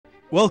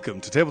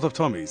Welcome to Tabletop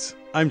Tommies.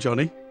 I'm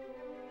Johnny.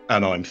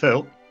 And I'm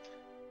Phil.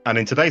 And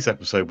in today's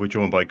episode, we're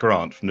joined by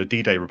Grant from the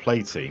D-Day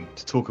Replayed team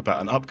to talk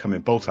about an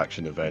upcoming bolt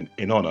action event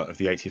in honour of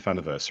the 80th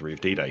anniversary of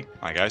D-Day.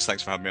 Hi guys,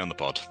 thanks for having me on the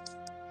pod.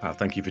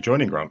 Thank you for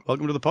joining, Grant.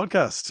 Welcome to the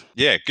podcast.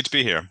 Yeah, good to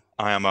be here.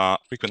 I am a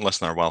frequent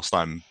listener whilst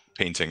I'm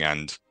painting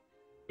and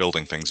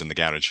building things in the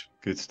garage.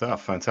 Good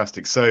stuff,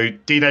 fantastic. So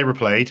D-Day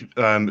Replayed,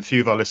 a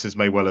few of our listeners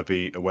may well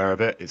be aware of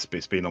it. It's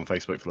been on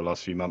Facebook for the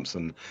last few months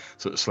and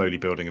sort of slowly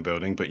building and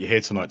building. But you're here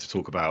tonight to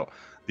talk about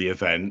the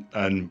event,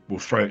 and we'll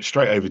throw it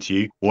straight over to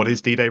you. What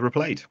is D-Day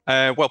Replayed?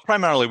 Well,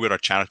 primarily we're a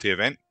charity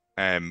event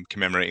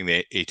commemorating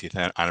the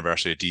 80th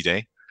anniversary of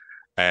D-Day.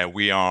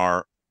 We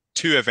are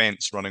two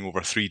events running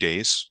over 3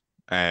 days.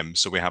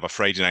 So we have a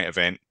Friday night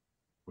event,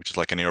 which is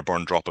like an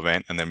airborne drop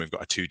event, and then we've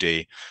got a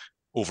 2-day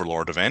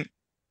Overlord event.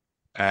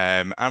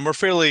 And we're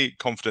fairly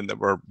confident that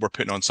we're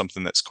putting on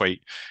something that's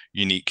quite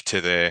unique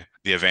to the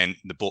event,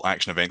 the bolt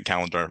action event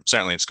calendar,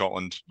 certainly in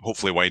Scotland,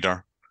 hopefully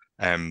wider.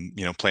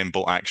 Playing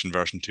bolt action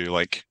version 2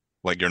 like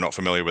you're not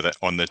familiar with it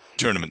on the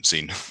tournament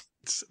scene.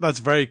 That's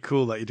very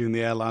cool that you're doing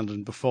the air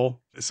landing before.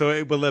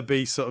 So will there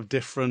be sort of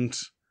different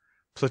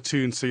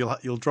platoons? So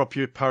you'll drop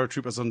your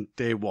paratroopers on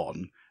day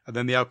 1, and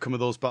then the outcome of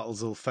those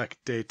battles will affect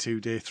day 2,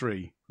 day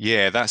 3.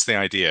 Yeah, that's the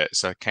idea.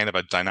 It's a kind of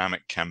a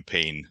dynamic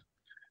campaign.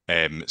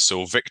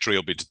 So victory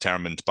will be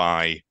determined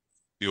by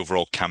the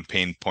overall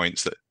campaign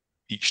points that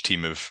each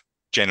team have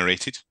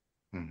generated,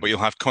 but you'll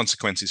have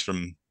consequences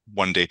from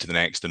one day to the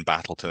next and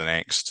battle to the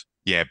next.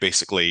 Yeah,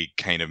 basically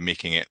kind of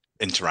making it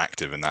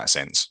interactive in that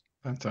sense.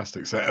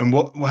 Fantastic. So, and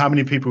how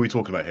many people are we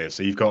talking about here?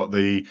 So you've got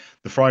the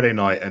Friday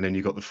night, and then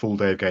you've got the full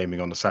day of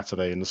gaming on the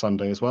Saturday and the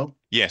Sunday as well?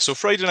 Yeah, so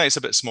Friday night's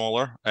a bit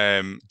smaller,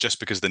 just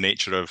because of the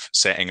nature of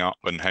setting up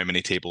and how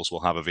many tables we'll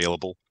have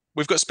available.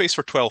 We've got space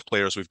for 12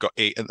 players. We've got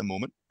 8 at the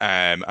moment.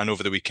 And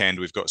over the weekend,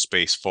 we've got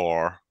space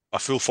for a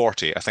full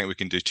 40. I think we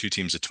can do 2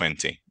 teams of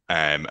 20.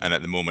 And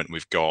at the moment,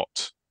 we've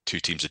got 2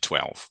 teams of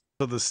 12.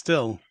 So there's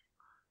still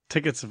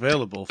tickets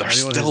available for There's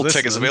anyone still who's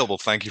tickets listening. available.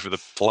 Thank you for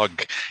the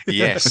plug.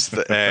 Yes,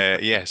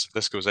 yes.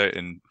 This goes out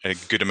in a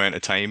good amount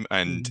of time,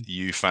 and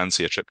you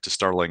fancy a trip to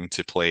Stirling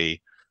to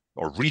play,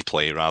 or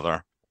replay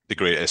rather, the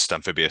greatest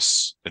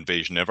amphibious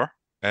invasion ever.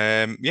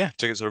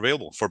 Tickets are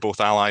available for both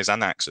Allies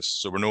and Axis.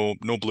 So we're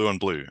no blue on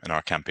blue in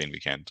our campaign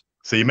weekend.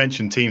 So you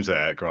mentioned teams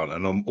there, Grant,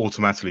 and I'm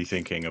automatically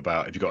thinking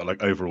about if you've got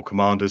like overall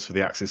commanders for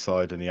the Axis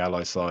side and the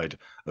Ally side,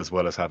 as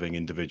well as having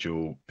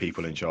individual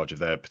people in charge of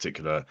their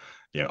particular,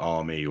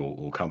 army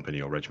or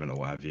company or regiment or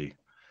what have you.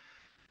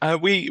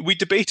 We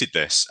debated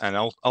this, and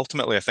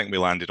ultimately I think we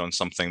landed on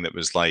something that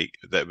was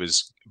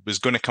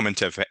going to come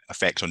into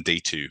effect on day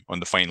 2, on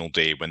the final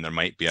day, when there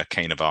might be a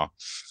kind of a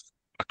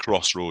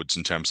crossroads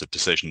in terms of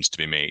decisions to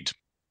be made.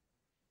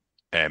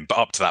 But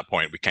up to that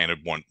point,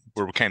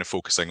 we're kind of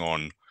focusing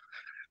on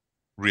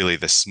really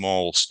the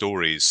small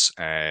stories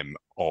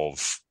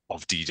of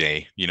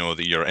D-Day,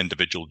 your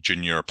individual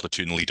junior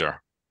platoon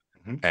leader.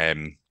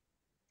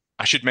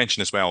 I should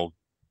mention as well,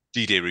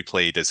 D-Day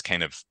Replayed is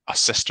kind of a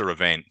sister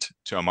event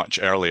to a much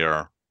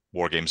earlier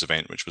War Games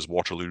event, which was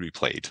Waterloo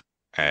Replayed,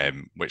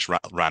 which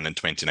ran in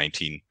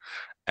 2019.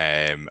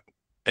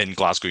 In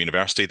Glasgow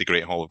University, the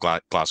Great Hall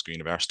of Glasgow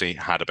University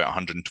had about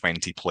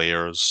 120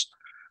 players,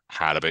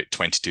 had about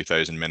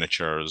 22,000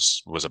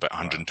 miniatures, was about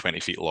 120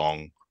 feet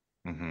long.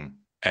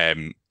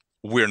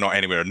 We're not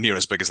anywhere near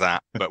as big as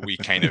that, but we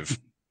kind of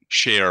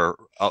share,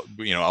 a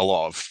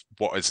lot of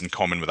what is in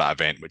common with that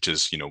event, which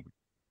is,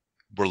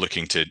 we're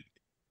looking to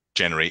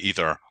generate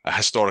either a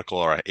historical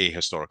or a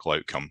ahistorical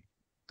outcome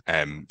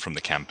from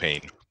the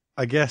campaign.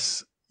 I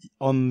guess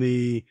on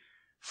the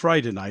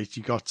Friday night,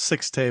 you got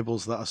 6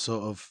 tables that are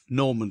sort of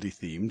Normandy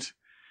themed.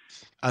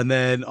 And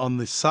then on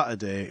the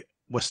Saturday,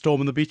 we're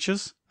storming the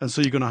beaches. And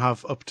so you're going to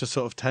have up to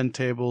sort of 10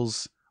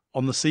 tables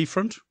on the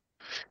seafront.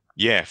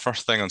 Yeah,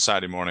 first thing on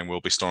Saturday morning, we'll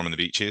be storming the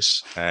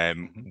beaches.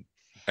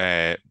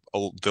 They'll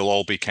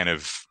all be kind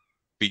of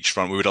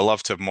beachfront. We would have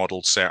loved to have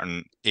modelled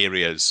certain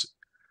areas,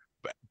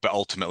 but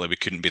ultimately we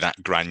couldn't be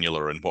that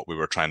granular in what we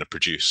were trying to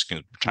produce.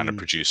 Trying to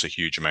produce a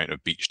huge amount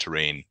of beach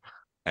terrain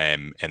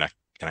in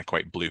a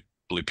quite Blue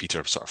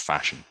Peter sort of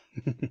fashion.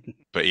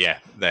 But yeah,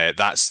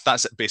 that's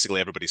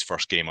basically everybody's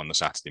first game on the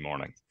Saturday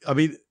morning. I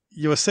mean,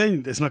 you were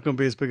saying it's not going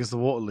to be as big as the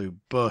Waterloo,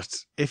 but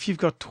if you've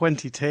got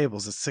 20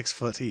 tables at 6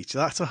 foot each,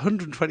 that's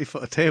 120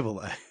 foot a table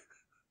there.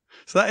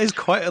 So that is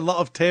quite a lot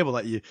of table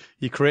that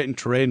you're creating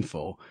terrain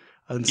for.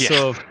 And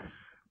so,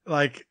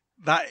 like,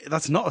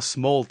 that's not a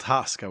small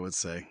task, I would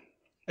say.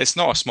 It's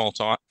not a small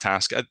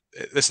task.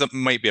 This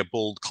might be a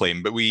bold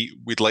claim, but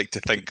we'd like to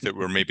think that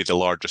we're maybe the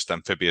largest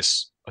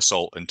amphibious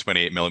assault in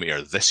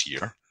 28mm this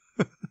year.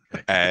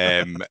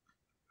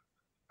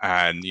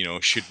 And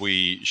should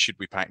we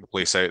pack the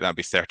place out, that'd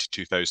be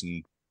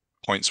 32,000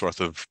 points worth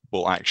of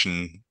bolt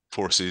action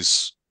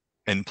forces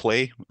in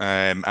play,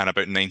 and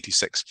about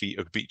 96 feet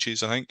of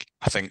beaches. I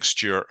think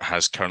Stuart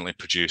has currently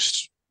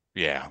produced,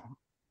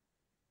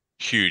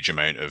 huge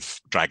amount of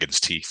dragon's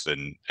teeth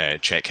and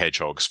Czech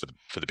hedgehogs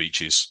for the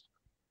beaches,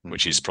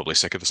 which he's probably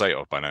sick of the sight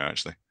of by now,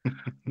 actually.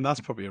 And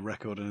that's probably a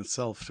record in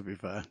itself, to be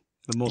fair.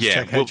 The most Yeah,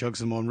 check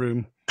hedgehogs in one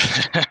room.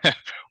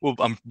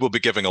 we'll be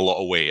giving a lot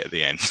away at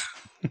the end.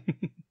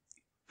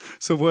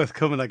 So worth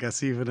coming, I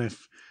guess, even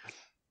if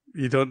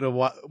you don't know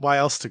why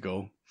else to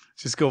go.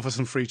 Just go for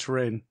some free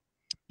terrain.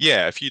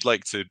 Yeah, if you'd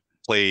like to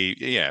play,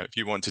 yeah, if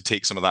you want to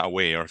take some of that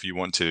away, or if you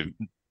want to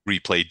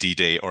replay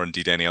D-Day or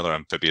indeed any other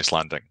amphibious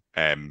landing,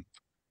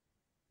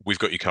 we've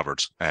got you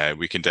covered.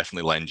 We can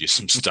definitely lend you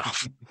some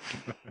stuff.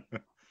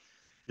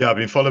 Yeah, I've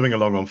been following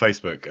along on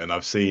Facebook, and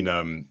I've seen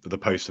the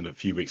post a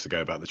few weeks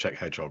ago about the Czech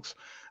hedgehogs.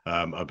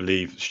 I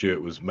believe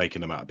Stuart was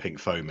making them out of pink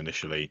foam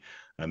initially,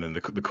 and then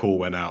the call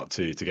went out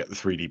to get the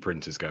 3D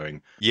printers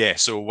going. Yeah,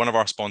 so one of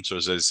our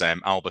sponsors is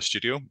Alba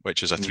Studio,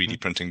 which is a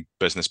 3D printing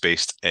business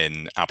based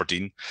in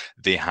Aberdeen.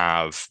 They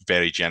have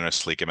very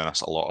generously given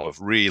us a lot of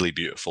really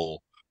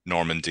beautiful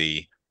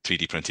Normandy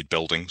 3D printed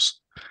buildings.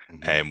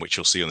 Which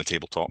you'll see on the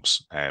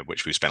tabletops,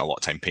 which we've spent a lot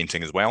of time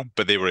painting as well.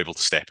 But they were able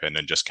to step in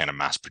and just kind of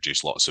mass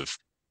produce lots of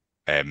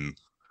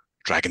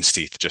dragon's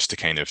teeth just to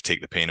kind of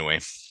take the pain away.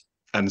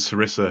 And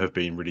Sarissa have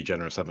been really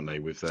generous, haven't they,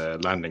 with their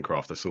landing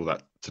craft? I saw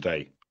that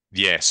today.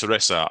 Yeah,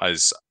 Sarissa,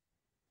 as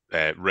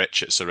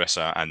Rich at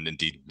Sarissa and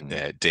indeed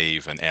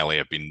Dave and Ellie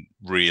have been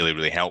really,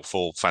 really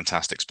helpful.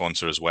 Fantastic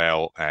sponsor as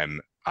well.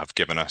 Have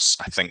given us,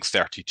 I think,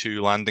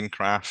 32 landing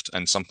craft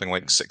and something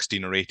like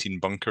 16 or 18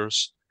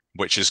 bunkers,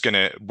 which is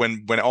gonna,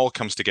 when it all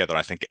comes together,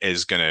 I think it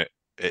is gonna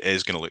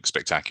look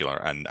spectacular,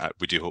 and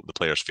we do hope the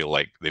players feel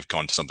like they've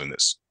gone to something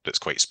that's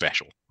quite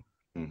special.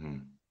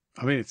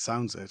 I mean, it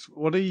sounds it.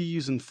 What are you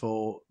using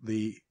for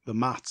the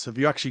mats? Have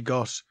you actually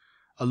got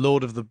a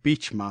load of the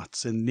beach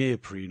mats in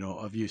neoprene,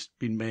 or have you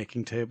been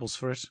making tables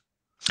for it?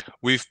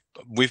 We've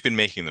been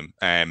making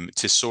them.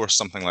 To source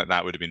something like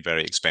that would have been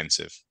very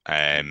expensive.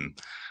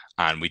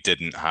 And we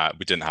didn't have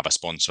a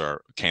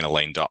sponsor kind of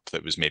lined up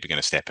that was maybe going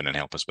to step in and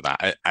help us with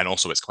that. And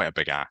also, it's quite a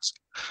big ask.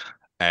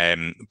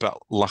 But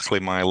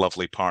luckily, my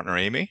lovely partner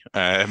Amy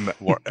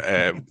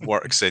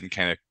works in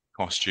kind of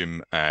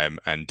costume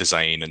and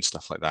design and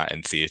stuff like that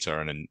in theatre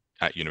and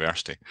at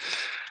university.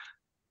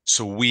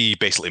 So we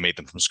basically made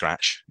them from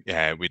scratch.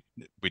 Yeah,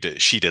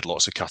 she did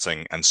lots of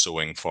cutting and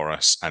sewing for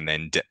us, and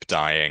then dip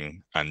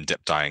dyeing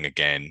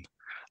again,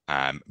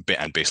 and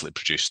basically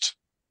produced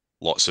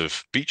lots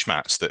of beach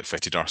mats that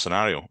fitted our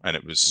scenario, and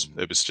it was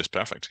just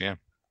perfect. Yeah.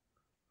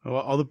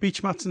 Are the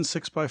beach mats in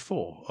 6x4,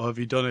 or have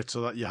you done it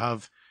so that you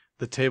have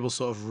the table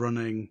sort of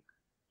running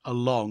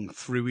along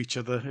through each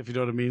other, if you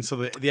know what I mean? So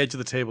the edge of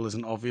the table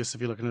isn't obvious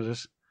if you're looking at it.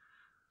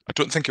 I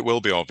don't think it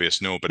will be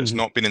obvious, no, but it's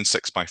not been in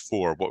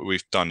 6x4. What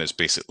we've done is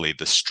basically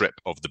the strip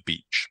of the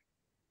beach.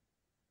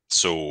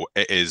 So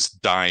it is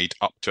dyed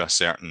up to a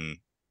certain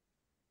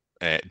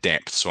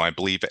depth. So I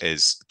believe it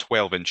is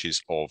 12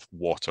 inches of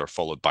water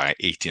followed by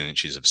 18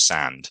 inches of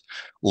sand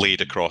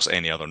laid across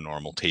any other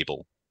normal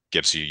table.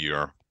 Gives you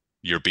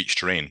your beach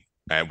terrain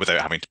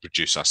without having to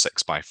produce a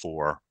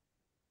 6x4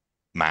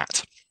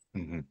 mat.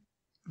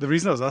 The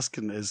reason I was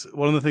asking is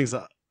one of the things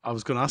that I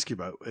was going to ask you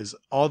about is,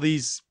 are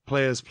these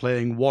players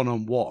playing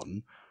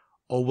one-on-one,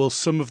 or will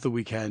some of the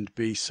weekend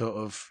be sort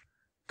of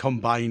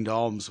combined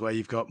arms where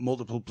you've got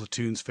multiple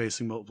platoons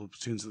facing multiple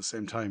platoons at the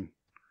same time?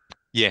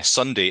 Yes,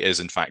 Sunday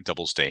is in fact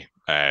doubles day.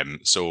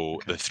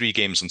 So the 3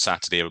 games on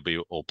Saturday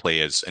will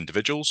play as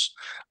individuals,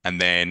 and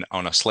then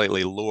on a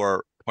slightly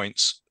lower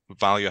points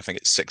value, I think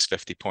it's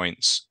 650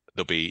 points,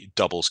 there'll be 2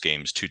 doubles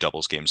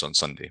games on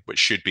Sunday, which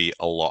should be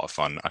a lot of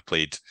fun. I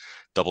played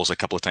doubles a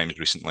couple of times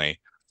recently,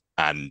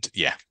 and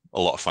yeah, a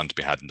lot of fun to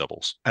be had in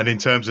doubles. And in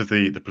terms of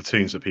the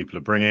platoons that people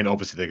are bringing,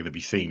 obviously they're going to be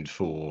themed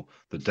for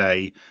the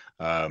day.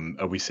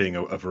 Are we seeing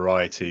a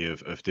variety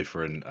of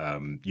different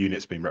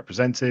units being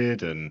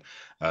represented, and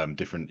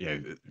different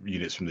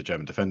units from the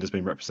German defenders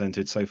being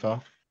represented so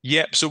far?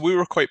 Yep. So we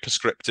were quite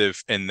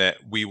prescriptive in that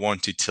we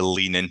wanted to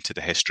lean into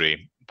the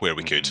history where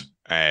we could.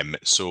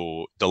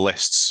 So the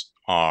lists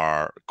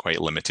are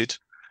quite limited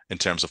in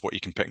terms of what you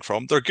can pick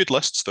from. They're good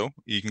lists, though.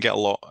 You can get a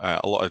lot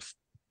of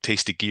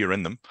tasty gear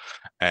in them.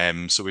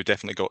 So we've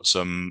definitely got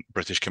some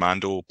British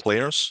Commando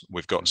players.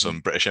 We've got some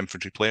British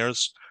infantry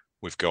players.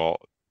 We've got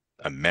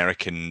the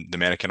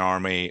American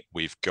Army.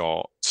 We've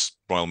got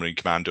Royal Marine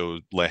Commando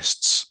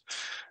lists.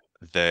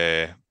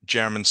 The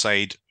German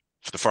side,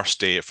 for the first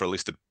day, for at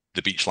least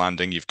the beach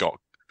landing, you've got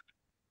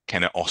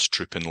kind of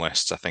Osttroopen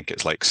lists. I think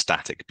it's like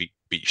static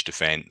beach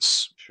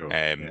defense. Sure.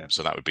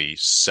 So that would be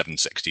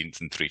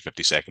 716th and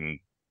 352nd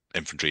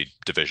infantry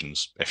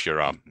divisions if you're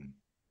a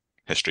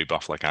history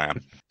buff like I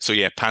am. So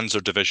yeah,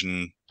 Panzer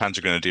Division,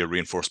 Panzer Grenadier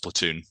Reinforced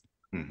Platoon,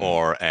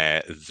 or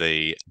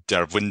the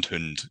Der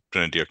Windhund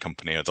Grenadier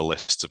Company are the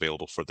lists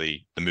available for the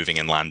moving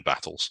inland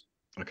battles.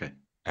 Okay.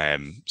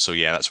 So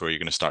yeah, that's where you're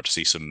going to start to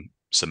see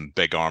some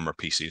big armor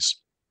pieces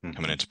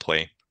coming into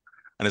play.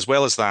 And as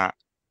well as that,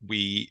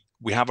 we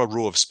have a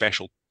row of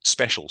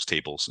specials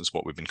tables, is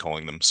what we've been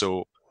calling them.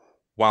 So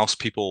whilst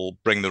people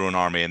bring their own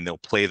army and they'll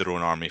play their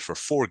own army for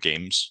 4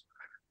 games,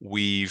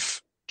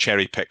 we've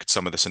cherry-picked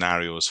some of the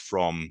scenarios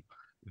from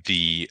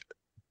the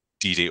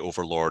D-Day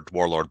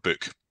Warlord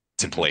book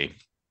to play.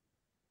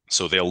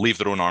 So they'll leave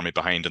their own army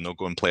behind and they'll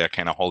go and play a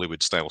kind of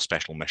Hollywood-style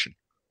special mission.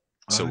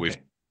 So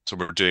So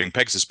we're doing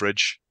Pegasus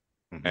Bridge,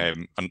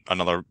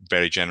 another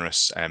very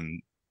generous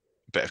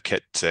bit of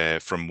kit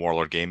from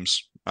Warlord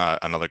Games,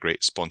 another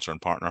great sponsor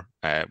and partner,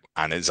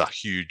 and it's a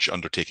huge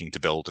undertaking to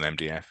build an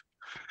MDF.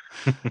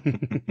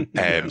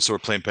 So we're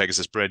playing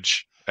Pegasus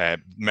Bridge,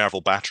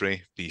 Merville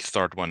Battery. The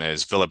third one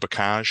is Villa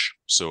Bocage,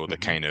 so the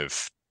kind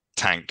of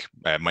tank,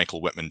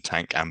 Michael Whitman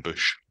tank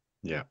ambush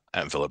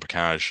at Villa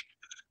Bocage.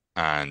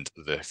 And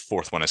the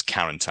fourth one is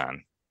Carentan,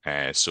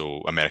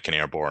 so American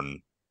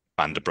Airborne,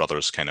 Band of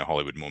Brothers kind of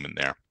Hollywood moment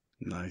there.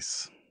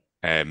 Nice.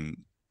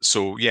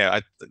 So yeah,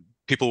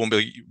 people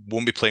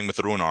won't be playing with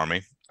their own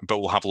army, but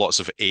we'll have lots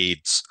of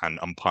aides and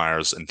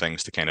umpires and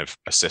things to kind of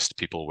assist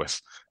people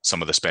with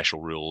some of the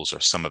special rules or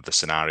some of the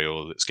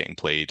scenario that's getting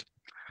played.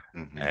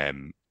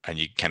 And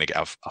you kind of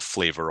get a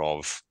flavor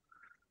of,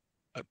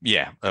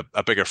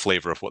 a bigger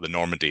flavor of what the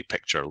Normandy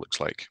picture looks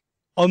like.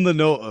 On the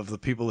note of the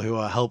people who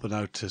are helping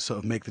out to sort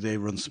of make the day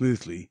run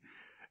smoothly,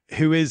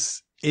 who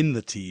is in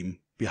the team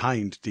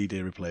behind D-Day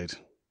Replayed?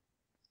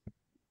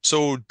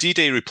 So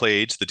D-Day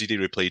Replayed, the D-Day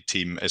Replayed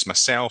team is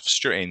myself,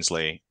 Stuart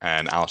Ainsley,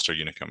 and Alistair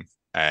Unicum.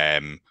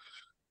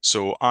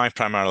 So I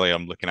primarily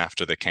am looking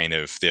after the kind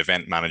of the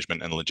event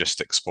management and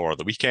logistics for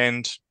the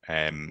weekend.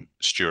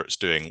 Stuart's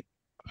doing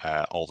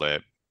all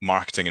the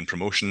marketing and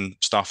promotion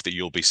stuff that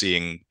you'll be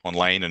seeing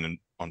online and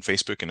on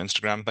Facebook and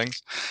Instagram things.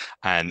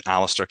 And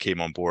Alistair came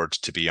on board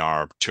to be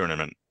our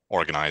tournament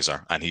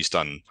organizer, and he's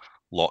done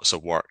lots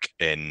of work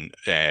in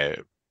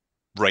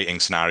writing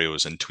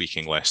scenarios and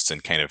tweaking lists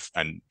and kind of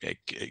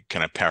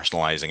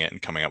personalizing it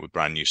and coming up with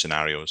brand new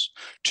scenarios.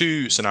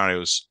 2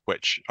 scenarios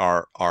which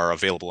are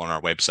available on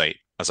our website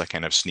as a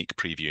kind of sneak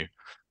preview,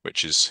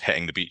 which is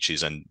hitting the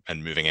beaches and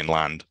moving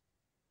inland.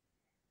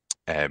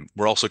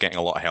 We're also getting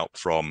a lot of help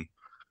from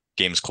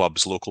games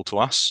clubs local to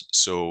us.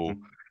 So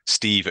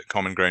Steve at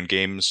Common Ground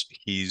Games,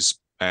 he's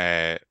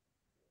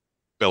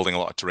building a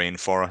lot of terrain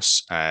for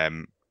us,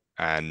 and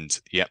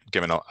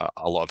giving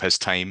a lot of his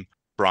time.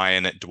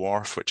 Brian at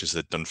Dwarf, which is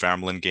the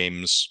Dunfermline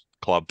Games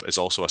Club, is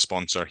also a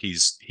sponsor.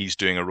 He's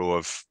doing a row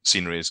of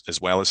sceneries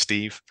as well as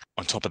Steve.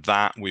 On top of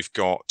that, we've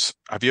got,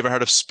 have you ever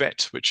heard of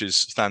SPIT, which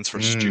stands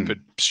for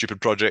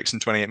Stupid Projects in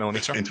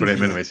 28mm? In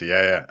 28mm,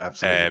 yeah,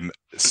 absolutely.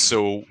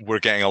 So we're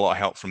getting a lot of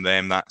help from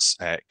them. That's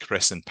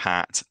Chris and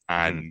Pat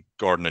and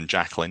Gordon and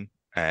Jacqueline,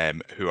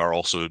 who are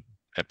also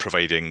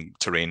providing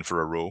terrain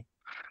for a row.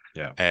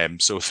 Yeah.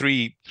 So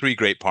three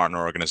great partner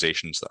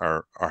organizations that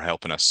are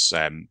helping us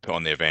put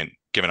on the event,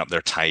 giving up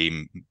their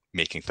time,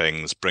 making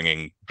things,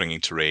 bringing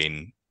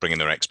terrain, bringing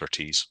their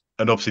expertise.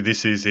 And obviously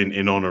this is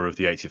in honour of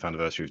the 80th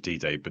anniversary of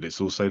D-Day, but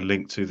it's also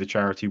linked to the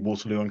charity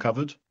Waterloo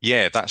Uncovered?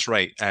 Yeah, that's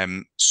right.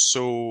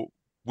 So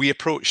we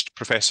approached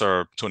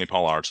Professor Tony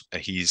Pollard.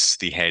 He's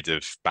the head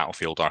of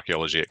battlefield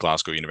archaeology at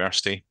Glasgow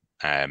University.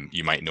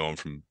 You might know him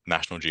from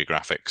National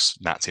Geographic's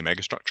Nazi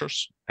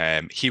Megastructures.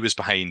 He was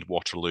behind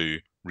Waterloo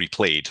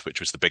Replayed, which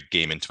was the big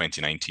game in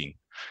 2019.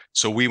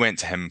 So we went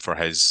to him for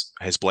his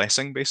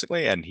blessing,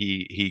 basically, and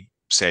he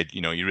said,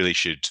 you really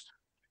should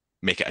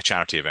make it a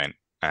charity event.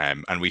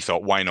 And we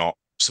thought, why not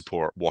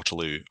support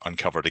Waterloo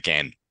Uncovered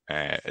again?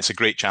 It's a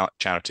great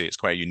charity. It's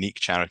quite a unique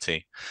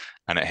charity,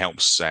 and it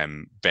helps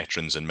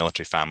veterans and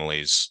military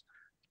families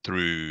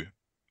through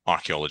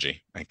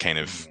archaeology and kind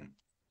of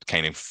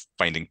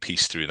finding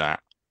peace through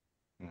that,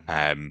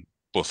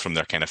 both from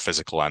their kind of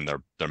physical and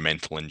their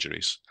mental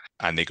injuries.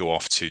 And they go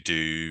off to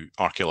do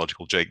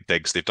archaeological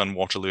digs. They've done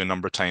Waterloo a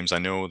number of times, I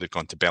know. They've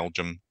gone to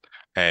Belgium.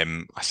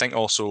 I think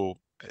also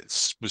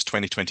it was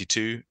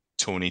 2022,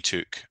 Tony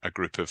took a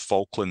group of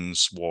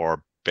Falklands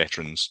War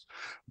veterans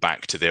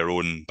back to their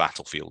own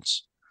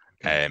battlefields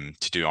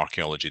to do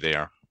archaeology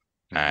there.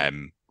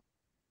 And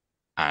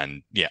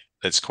yeah,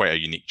 it's quite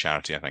a unique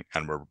charity, I think,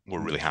 and we're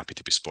really happy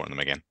to be supporting them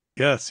again.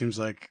 Yeah, it seems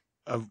like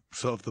a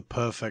sort of the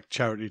perfect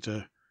charity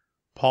to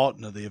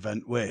partner the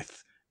event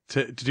with.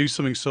 To do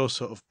something so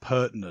sort of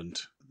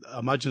pertinent, I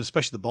imagine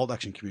especially the bolt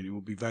action community will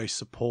be very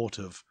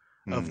supportive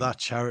of that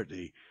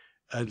charity.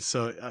 And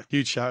so a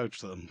huge shout out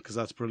to them, because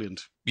that's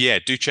brilliant. Yeah,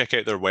 do check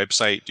out their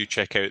website.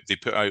 They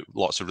put out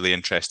lots of really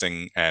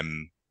interesting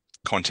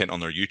content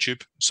on their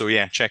YouTube. So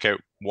yeah, check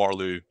out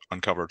Waterloo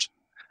Uncovered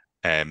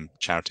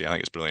charity. I think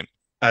it's brilliant.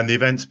 And the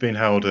event's been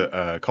held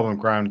at Common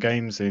Ground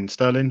Games in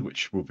Stirling,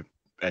 which will be,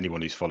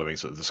 anyone who's following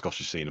sort of the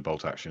Scottish scene of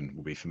bolt action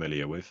will be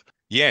familiar with.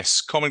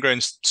 Yes, Common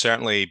Ground's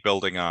certainly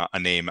building a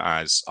name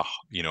as a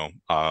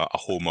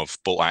home of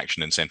bolt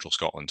action in central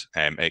Scotland.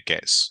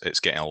 It's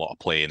getting a lot of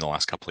play in the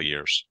last couple of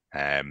years.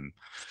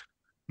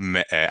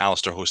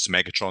 Alistair hosts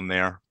Megatron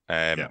there,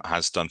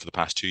 has done for the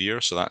past 2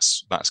 years, so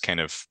that's kind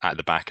of at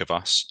the back of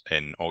us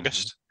in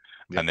August.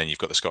 And then you've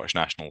got the Scottish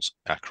Nationals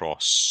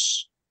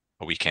across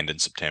a weekend in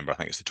September. I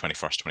think it's the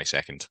 21st,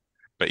 22nd.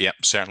 But yeah,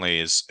 certainly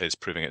is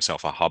proving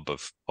itself a hub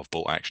of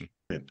bolt action.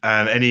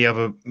 And any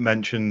other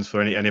mentions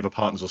for any other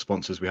partners or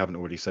sponsors we haven't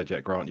already said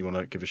yet, Grant, you want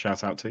to give a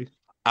shout out to?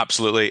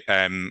 Absolutely.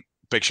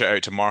 Big shout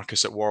out to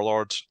Marcus at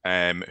Warlord,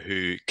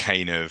 who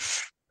kind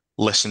of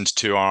listened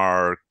to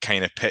our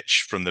kind of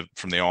pitch from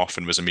the off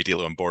and was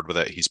immediately on board with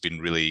it. He's been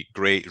really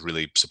great,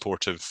 really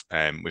supportive.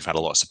 We've had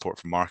a lot of support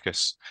from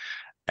Marcus.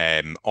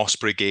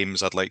 Osprey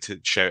Games, I'd like to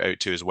shout out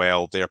to as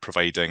well. They're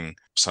providing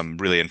some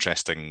really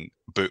interesting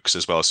books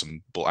as well as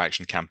some bolt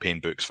action campaign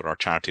books for our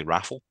charity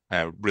raffle.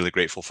 Really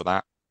grateful for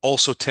that.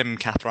 Also, Tim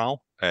Cattrall,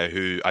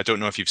 who I don't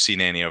know if you've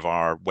seen any of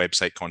our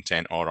website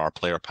content or our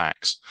player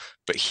packs,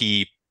 but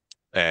he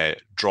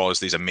draws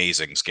these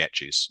amazing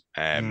sketches.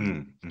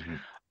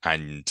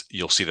 And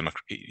you'll see them.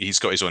 He's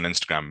got his own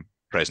Instagram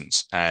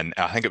presence, and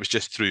I think it was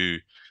just through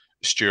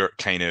Stuart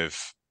kind of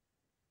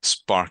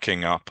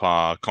sparking up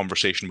a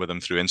conversation with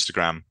him through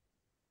Instagram.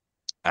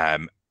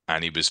 And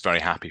he was very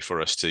happy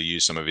for us to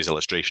use some of his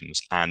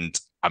illustrations. And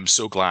I'm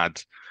so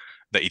glad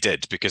that he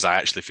did, because I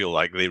actually feel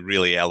like they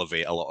really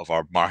elevate a lot of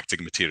our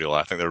marketing material.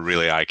 I think they're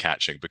really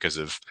eye-catching because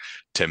of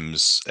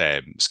Tim's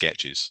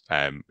sketches.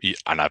 And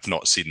I've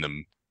not seen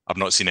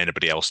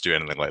anybody else do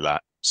anything like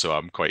that. So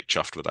I'm quite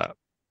chuffed with that.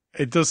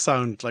 It does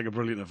sound like a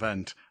brilliant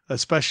event,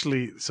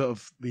 especially sort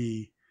of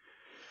the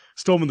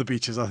Storm on the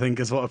Beaches, I think,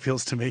 is what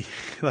appeals to me.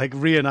 Like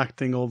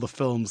reenacting all the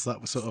films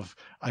that sort of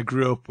I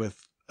grew up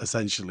with,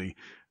 essentially,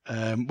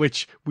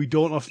 which we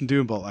don't often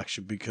do in bolt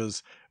action,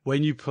 because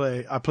when you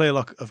play, I play a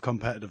lot of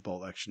competitive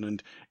bolt action,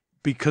 and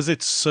because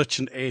it's such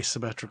an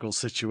asymmetrical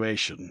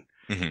situation,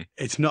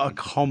 it's not a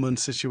common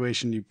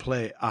situation you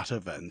play at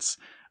events.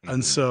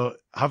 And so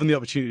having the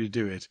opportunity to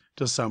do it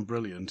does sound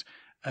brilliant.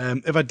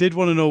 If I did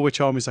want to know which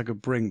armies I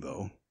could bring,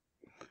 though,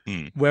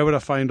 where would I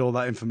find all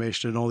that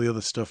information and all the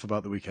other stuff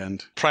about the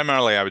weekend?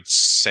 Primarily, I would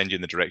send you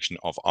in the direction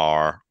of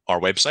our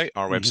website.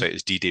 Our website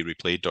is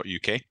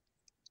ddreplay.uk.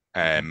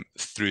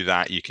 Through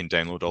that, you can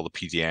download all the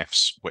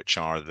PDFs, which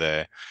are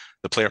the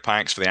player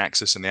packs for the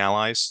Axis and the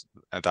Allies.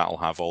 That'll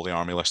have all the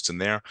army lists in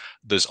there.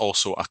 There's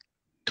also a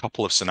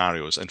couple of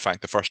scenarios. In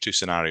fact, the first two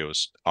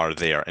scenarios are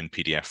there in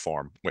PDF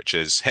form, which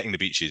is hitting the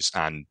beaches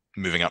and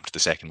moving up to the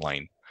second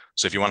line.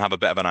 So if you want to have a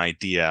bit of an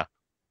idea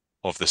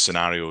of the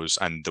scenarios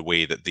and the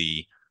way that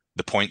the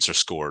points are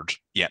scored,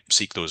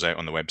 seek those out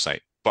on the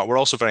website. But we're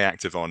also very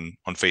active on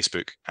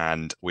Facebook,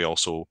 and we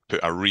also put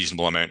a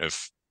reasonable amount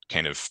of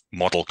kind of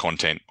model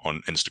content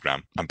on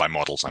Instagram. And by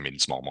models, I mean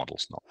small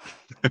models,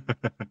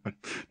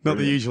 not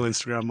the usual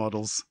Instagram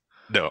models.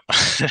 No.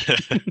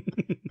 I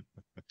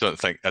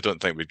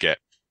don't think we'd get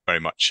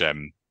very much.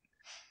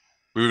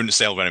 We wouldn't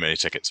sell very many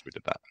tickets if we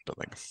did that, I don't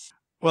think.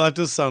 Well, that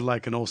does sound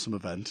like an awesome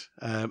event,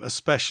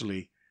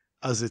 especially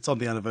as it's on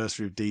the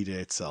anniversary of D-Day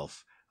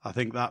itself. I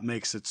think that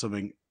makes it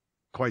something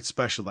quite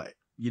special that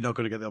you're not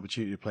going to get the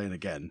opportunity of playing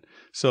again.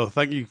 So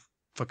thank you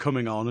for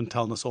coming on and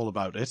telling us all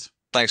about it.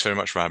 Thanks very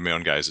much for having me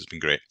on, guys. It's been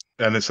great.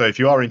 And so if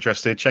you are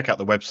interested, check out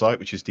the website,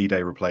 which is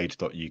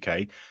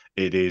ddreplay.uk.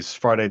 It is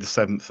Friday the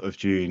 7th of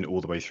June all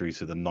the way through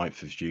to the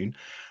 9th of June.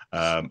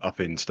 Up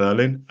in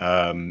Stirling.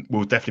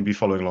 We'll definitely be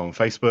following along on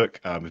Facebook.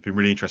 It's been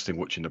really interesting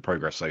watching the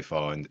progress so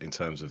far in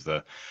terms of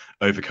the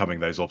overcoming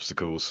those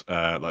obstacles,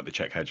 like the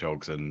Czech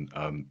hedgehogs. And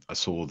I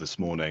saw this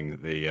morning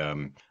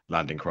the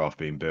landing craft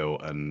being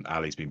built, and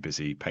Ali's been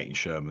busy painting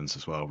Shermans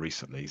as well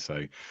recently.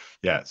 So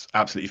yeah, it's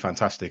absolutely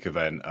fantastic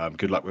event.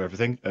 Good luck with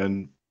everything,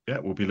 and yeah,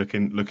 we'll be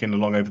looking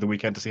along over the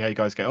weekend to see how you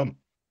guys get on.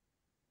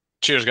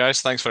 Cheers, guys.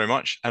 Thanks very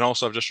much. And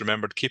also, I've just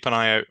remembered, keep an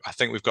eye out. I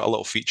think we've got a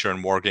little feature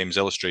in War Games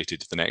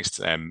Illustrated, the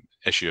next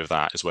issue of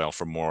that as well,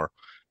 for more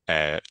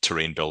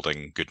terrain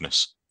building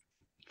goodness.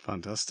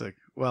 Fantastic.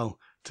 Well,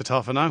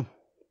 ta-ta for now.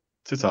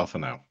 Ta-ta for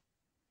now.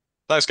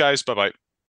 Thanks, guys. Bye-bye.